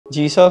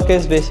GSoC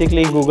is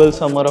basically Google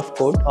Summer of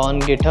Code. On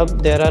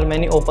GitHub, there are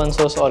many open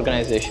source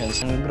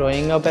organizations. And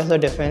growing up as a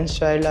defense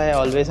child, I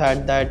always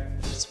had that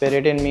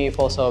spirit in me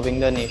for serving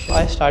the nation.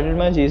 I started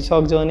my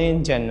GSoC journey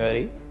in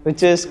January,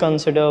 which is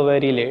considered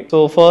very late.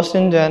 So first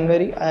in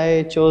January,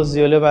 I chose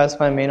Zulip as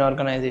my main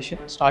organization,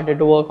 started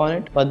to work on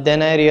it. But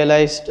then I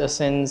realized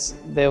since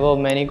there were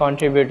many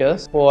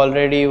contributors who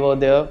already were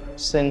there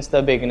since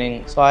the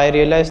beginning, so I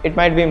realized it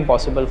might be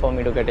impossible for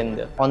me to get in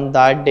there. On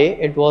that day,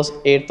 it was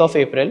 8th of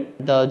April.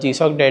 The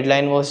GSoC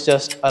deadline was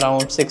just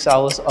around 6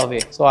 hours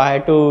away. So I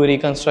had to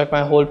reconstruct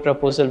my whole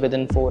proposal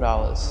within 4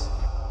 hours.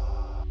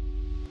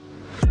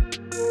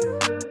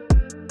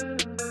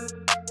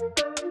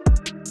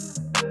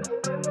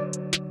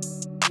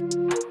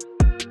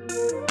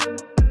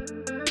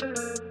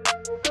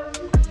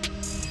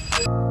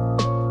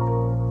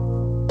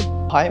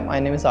 Hi, my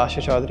name is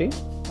Ashu Choudhary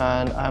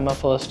and I'm a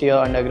first year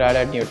undergrad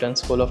at Newton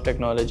School of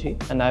Technology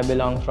and I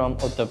belong from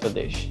Uttar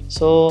Pradesh.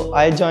 So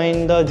I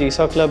joined the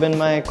GSoC club in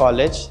my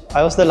college.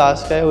 I was the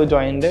last guy who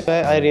joined it.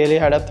 I really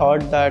had a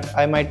thought that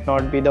I might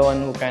not be the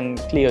one who can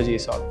clear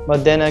GSoC.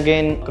 But then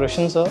again,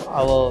 Krishan sir,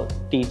 our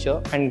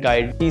teacher and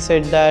guide, he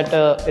said that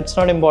it's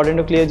not important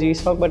to clear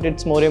GSoC, but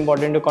it's more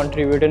important to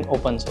contribute in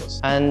open source.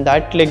 And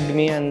that clicked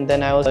me, and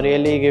then I was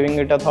really giving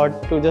it a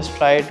thought to just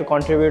try to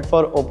contribute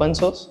for open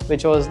source,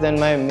 which was then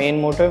my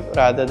main motive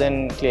rather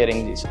than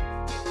clearing GSoC.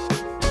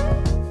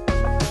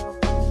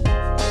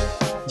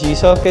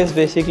 GSoC is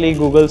basically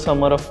Google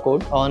Summer of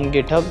Code. On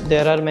GitHub,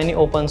 there are many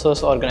open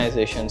source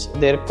organizations.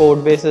 Their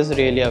code base is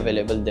really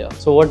available there.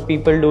 So what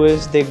people do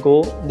is they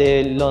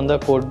learn the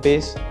code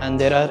base and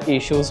there are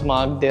issues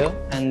marked there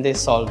and they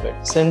solve it.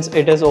 Since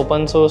it is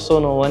open source, so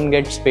no one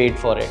gets paid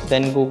for it.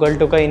 Then Google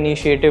took an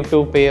initiative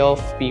to pay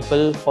off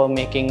people for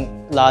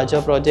making larger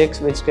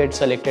projects which get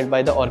selected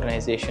by the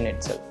organization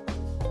itself.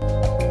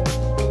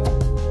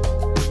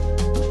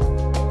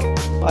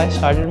 I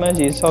started my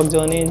GSoC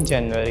journey in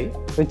January,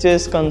 which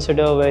is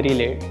considered very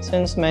late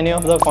since many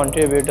of the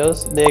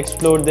contributors, they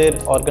explored their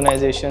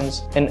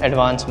organizations in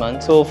advanced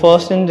months. So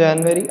first in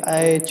January,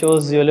 I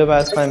chose Zulip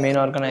as my main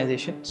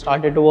organization,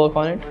 started to work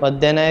on it. But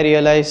then I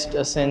realized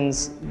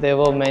since there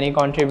were many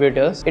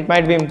contributors, it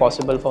might be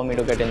impossible for me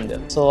to get in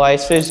there. So I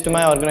switched to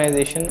my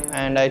organization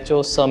and I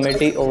chose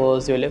Summity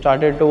over Zulip,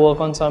 started to work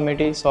on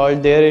Summity,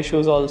 solved their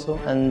issues also.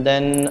 And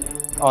then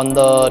on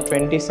the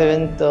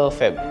 27th of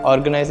Feb,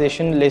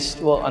 organization lists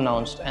were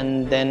announced,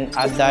 and then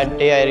at that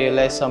day I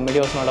realized Summity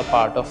was not a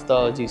part of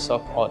the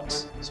GSoC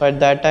orgs. So at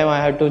that time I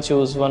had to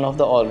choose one of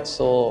the orgs.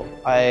 So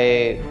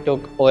I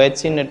took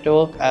OHC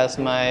network as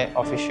my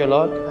official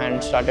org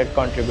and started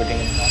contributing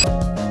in that.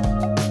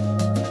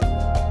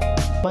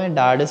 My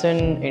dad is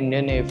in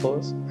Indian Air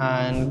Force,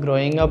 and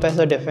growing up as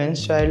a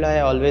defense child, I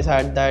always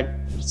had that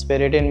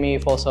spirit in me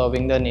for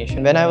serving the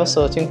nation. When I was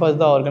searching for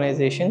the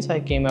organizations,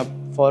 I came up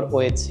for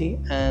OHC,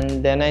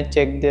 and then I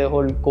checked their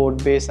whole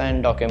code base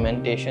and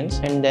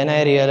documentations, and then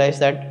I realized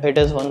that it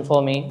is one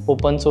for me.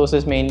 Open source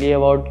is mainly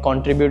about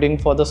contributing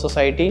for the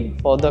society,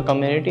 for the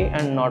community,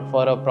 and not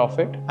for a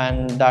profit,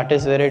 and that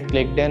is where it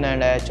clicked in,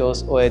 and I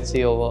chose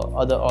OHC over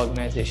other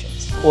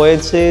organizations.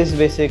 OHC is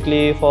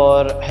basically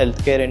for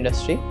healthcare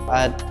industry.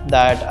 At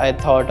that, I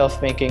thought of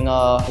making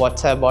a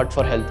WhatsApp bot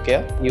for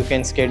healthcare. You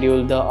can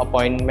schedule the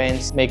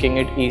appointments, making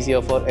it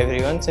easier for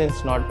everyone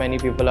since not many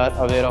people are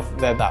aware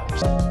of web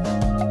apps.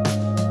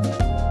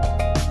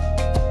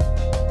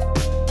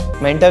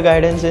 Mentor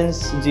guidance in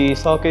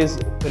GSoC is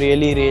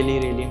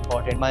really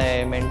important.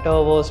 My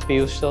mentor was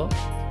Piyush sir,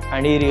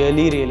 and he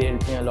really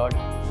helped me a lot.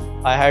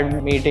 I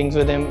had meetings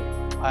with him.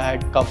 I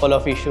had a couple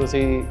of issues.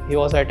 He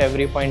was at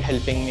every point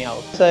helping me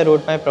out. So I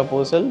wrote my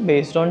proposal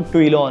based on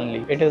Twilio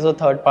only. It is a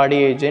third-party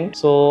agent.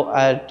 So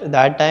at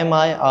that time,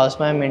 I asked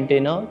my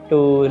maintainer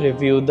to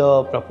review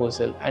the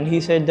proposal. And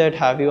he said that,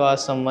 have you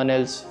asked someone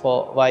else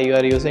for why you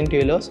are using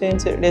Twilio,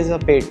 since it is a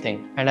paid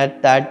thing. And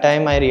at that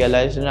time, I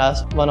realized and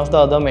asked one of the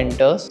other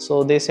mentors.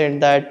 So they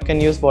said that you can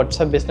use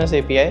WhatsApp business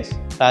APIs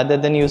rather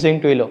than using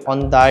Twilio.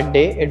 On that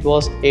day, it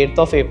was 8th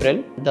of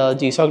April. The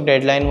GSoC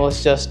deadline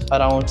was just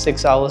around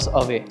 6 hours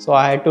away. So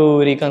I had to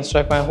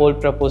reconstruct my whole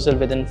proposal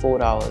within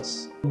 4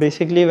 hours.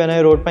 Basically, when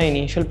I wrote my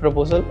initial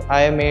proposal,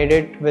 I made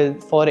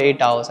it for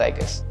 8 hours, I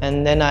guess.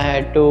 And then I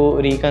had to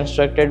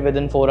reconstruct it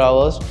within 4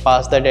 hours.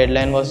 Past the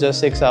deadline was just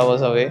 6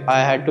 hours away.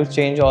 I had to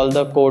change all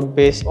the code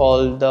base,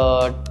 all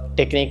the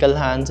technical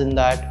hands in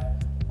that,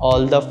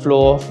 all the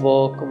flow of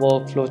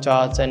workflow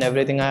charts and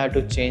everything. I had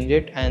to change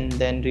it and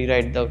then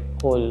rewrite the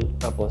whole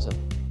proposal.